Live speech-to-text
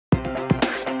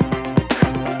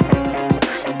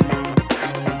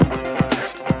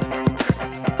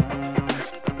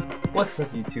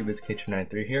What's up YouTube, it's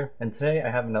K293 here, and today I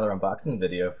have another unboxing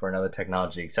video for another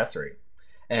technology accessory.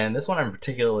 And this one I'm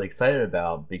particularly excited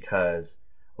about because,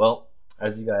 well,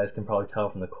 as you guys can probably tell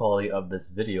from the quality of this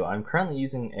video, I'm currently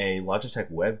using a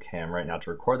Logitech webcam right now to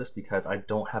record this because I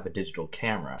don't have a digital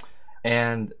camera.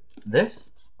 And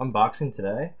this unboxing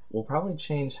today will probably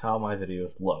change how my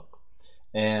videos look.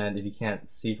 And if you can't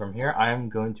see from here, I'm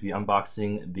going to be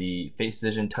unboxing the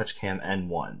FaceVsion Touchcam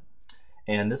N1.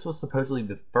 And this was supposedly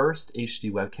the first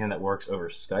HD webcam that works over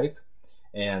Skype,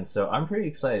 and so I'm pretty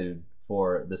excited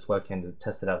for this webcam to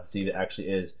test it out to see if it actually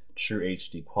is true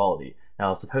HD quality.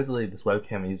 Now supposedly this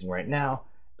webcam I'm using right now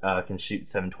can shoot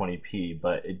 720p,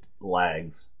 but it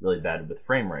lags really bad with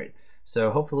frame rate.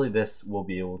 So hopefully this will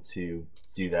be able to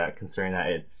do that, considering that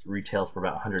it retails for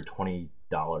about $120,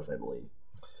 I believe.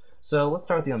 So let's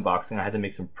start with the unboxing. I had to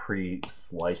make some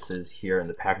pre-slices here in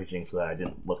the packaging so that I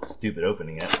didn't look stupid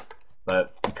opening it.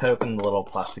 But you cut open the little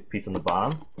plastic piece on the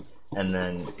bottom, and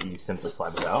then you simply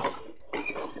slide it out.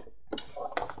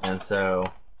 And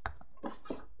so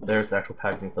there's the actual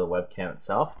packaging for the webcam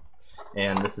itself.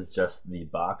 And this is just the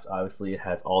box. Obviously, it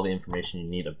has all the information you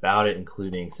need about it,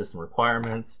 including system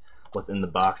requirements, what's in the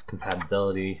box,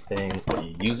 compatibility things, what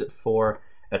you use it for,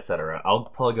 etc. I'll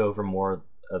probably go over more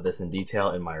of this in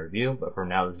detail in my review, but for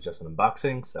now, this is just an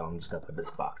unboxing, so I'm just going to put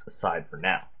this box aside for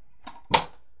now.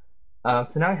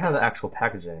 So now we have the actual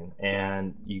packaging,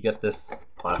 and you get this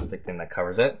plastic thing that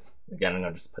covers it. Again, I'm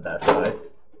going to just put that aside.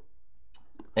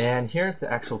 And here's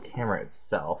the actual camera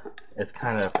itself. It's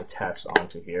kind of attached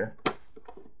onto here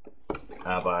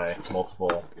by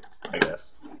multiple, I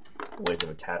guess, ways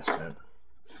of attachment.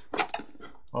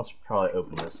 Let's probably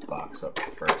open this box up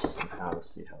first and how to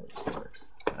see how this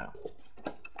works. Now,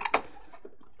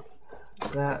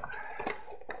 is that...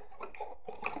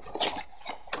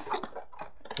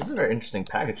 This is very interesting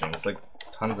packaging. It's like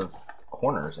tons of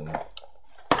corners and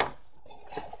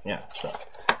yeah, so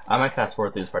I might fast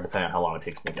forward through this part depending on how long it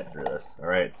takes me to get through this.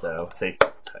 Alright, so stay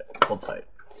tight, hold tight.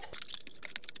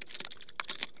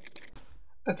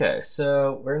 Okay,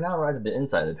 so we're now right at the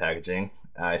inside of the packaging.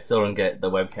 I still don't get the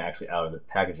webcam actually out of the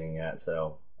packaging yet,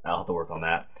 so I'll have to work on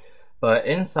that. But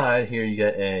inside here you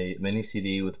get a mini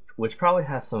CD which probably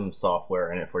has some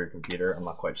software in it for your computer, I'm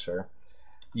not quite sure.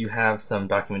 You have some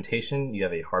documentation, you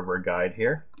have a hardware guide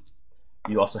here.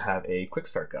 You also have a quick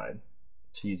start guide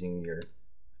to using your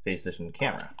FaceVision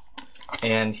camera.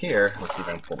 And here, let's see if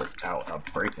I can pull this out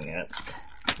without breaking it,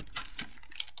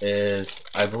 is,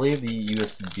 I believe, the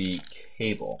USB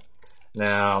cable.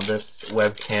 Now, this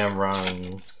webcam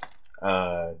runs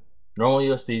normal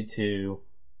USB to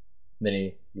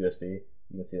mini USB. You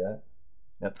can see that?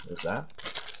 Yep, there's that.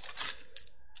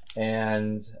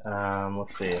 And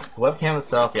let's see, the webcam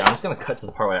itself, yeah, I'm just going to cut to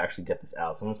the part where I actually get this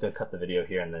out. So I'm just going to cut the video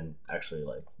here and then actually,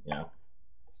 like, you know,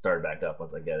 start it back up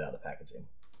once I get it out of the packaging.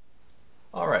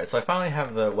 Alright, so I finally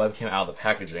have the webcam out of the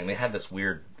packaging. They had this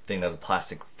weird thing that the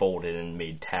plastic folded and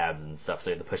made tabs and stuff,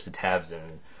 so you have to push the tabs in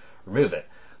and remove it.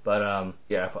 But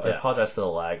yeah, I apologize for the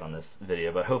lag on this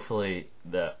video, but hopefully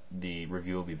the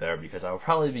review will be better because I will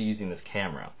probably be using this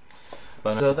camera.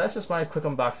 So that's just my quick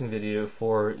unboxing video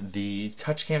for the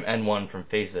Touchcam N1 from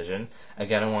FaceVision.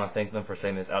 Again, I want to thank them for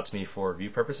sending this out to me for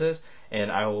review purposes,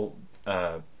 and I will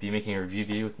be making a review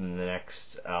video within the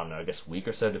next, I don't know, I guess week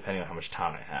or so, depending on how much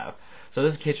time I have. So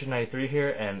this is K293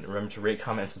 here, and remember to rate,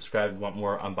 comment, and subscribe if you want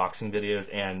more unboxing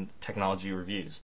videos and technology reviews.